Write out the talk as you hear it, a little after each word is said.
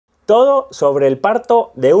todo sobre el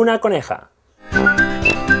parto de una coneja.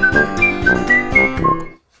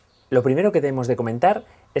 Lo primero que tenemos de comentar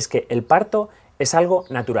es que el parto es algo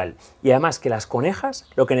natural y además que las conejas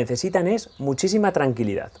lo que necesitan es muchísima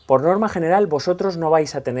tranquilidad. Por norma general vosotros no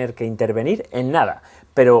vais a tener que intervenir en nada,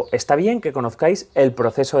 pero está bien que conozcáis el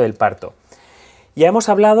proceso del parto. Ya hemos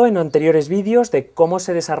hablado en anteriores vídeos de cómo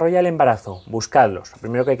se desarrolla el embarazo, buscadlos. Lo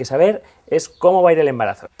primero que hay que saber es cómo va a ir el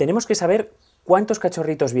embarazo. Tenemos que saber cuántos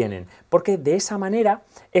cachorritos vienen, porque de esa manera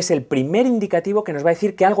es el primer indicativo que nos va a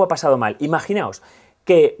decir que algo ha pasado mal. Imaginaos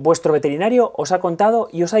que vuestro veterinario os ha contado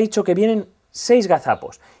y os ha dicho que vienen 6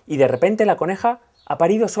 gazapos y de repente la coneja ha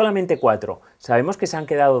parido solamente 4. Sabemos que se han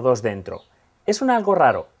quedado 2 dentro. Es algo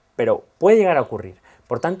raro, pero puede llegar a ocurrir.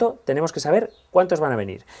 Por tanto, tenemos que saber cuántos van a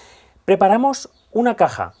venir. Preparamos una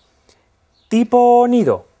caja tipo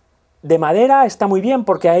nido. De madera está muy bien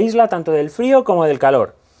porque aísla tanto del frío como del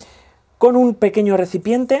calor. Con un pequeño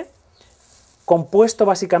recipiente compuesto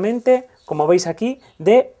básicamente, como veis aquí,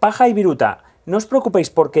 de paja y viruta. No os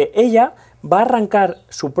preocupéis porque ella va a arrancar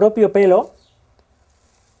su propio pelo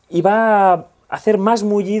y va a hacer más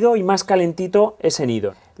mullido y más calentito ese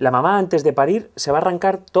nido. La mamá antes de parir se va a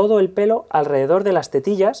arrancar todo el pelo alrededor de las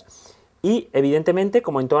tetillas y evidentemente,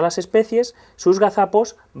 como en todas las especies, sus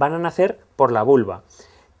gazapos van a nacer por la vulva.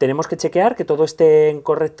 Tenemos que chequear que todo esté en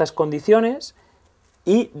correctas condiciones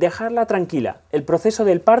y dejarla tranquila. El proceso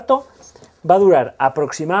del parto va a durar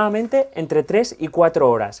aproximadamente entre 3 y 4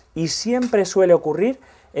 horas y siempre suele ocurrir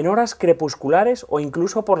en horas crepusculares o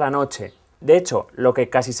incluso por la noche. De hecho, lo que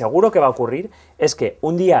casi seguro que va a ocurrir es que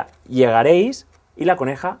un día llegaréis y la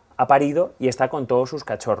coneja ha parido y está con todos sus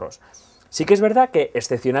cachorros. Sí que es verdad que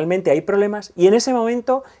excepcionalmente hay problemas y en ese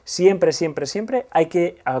momento siempre hay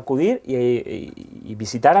que acudir y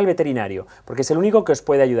visitar al veterinario, porque es el único que os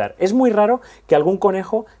puede ayudar. Es muy raro que algún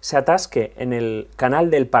conejo se atasque en el canal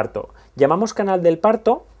del parto. Llamamos canal del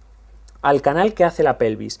parto al canal que hace la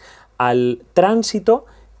pelvis, al tránsito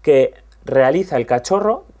que realiza el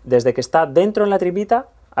cachorro desde que está dentro en la tripita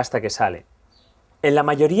hasta que sale. En la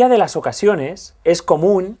mayoría de las ocasiones es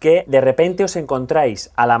común que de repente os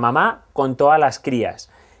encontráis a la mamá con todas las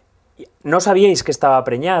crías. No sabíais que estaba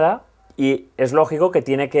preñada y es lógico que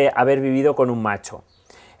tiene que haber vivido con un macho.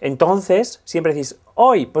 Entonces siempre decís,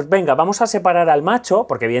 hoy, pues venga, vamos a separar al macho,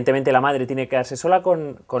 porque evidentemente la madre tiene que quedarse sola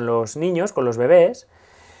con los niños, con los bebés,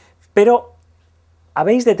 pero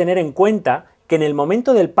habéis de tener en cuenta que en el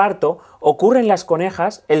momento del parto ocurre en las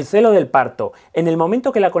conejas el celo del parto. En el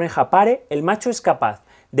momento que la coneja pare, el macho es capaz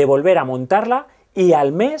de volver a montarla y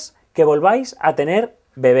al mes que volváis a tener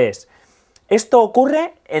bebés. Esto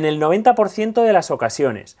ocurre en el 90% de las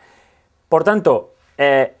ocasiones. Por tanto,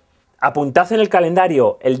 apuntad en el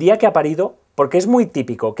calendario el día que ha parido, porque es muy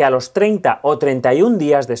típico que a los 30 o 31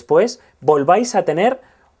 días después volváis a tener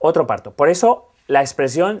otro parto. Por eso la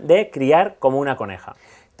expresión de criar como una coneja.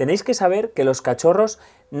 Tenéis que saber que los cachorros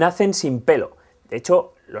nacen sin pelo. De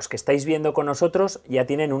hecho, los que estáis viendo con nosotros ya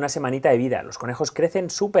tienen una semanita de vida. Los conejos crecen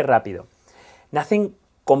súper rápido. Nacen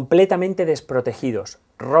completamente desprotegidos,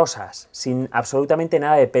 rosas, sin absolutamente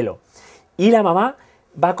nada de pelo. Y la mamá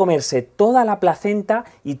va a comerse toda la placenta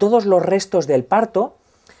y todos los restos del parto,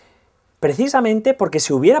 precisamente porque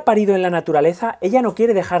si hubiera parido en la naturaleza, ella no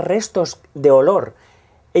quiere dejar restos de olor.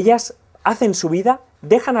 Ellas hacen su vida,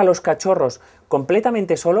 dejan a los cachorros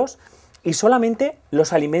completamente solos y solamente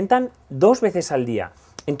los alimentan 2 veces al día.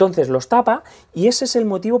 Entonces los tapa y ese es el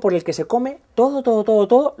motivo por el que se come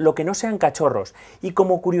todo lo que no sean cachorros. Y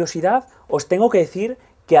como curiosidad os tengo que decir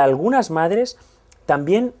que algunas madres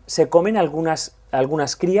también se comen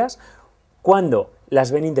algunas crías cuando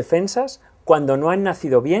las ven indefensas, cuando no han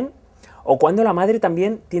nacido bien o cuando la madre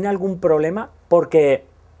también tiene algún problema porque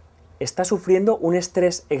está sufriendo un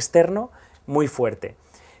estrés externo muy fuerte.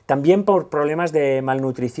 También por problemas de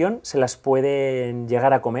malnutrición se las pueden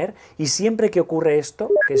llegar a comer y siempre que ocurre esto,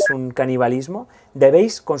 que es un canibalismo,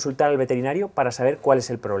 debéis consultar al veterinario para saber cuál es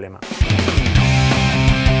el problema.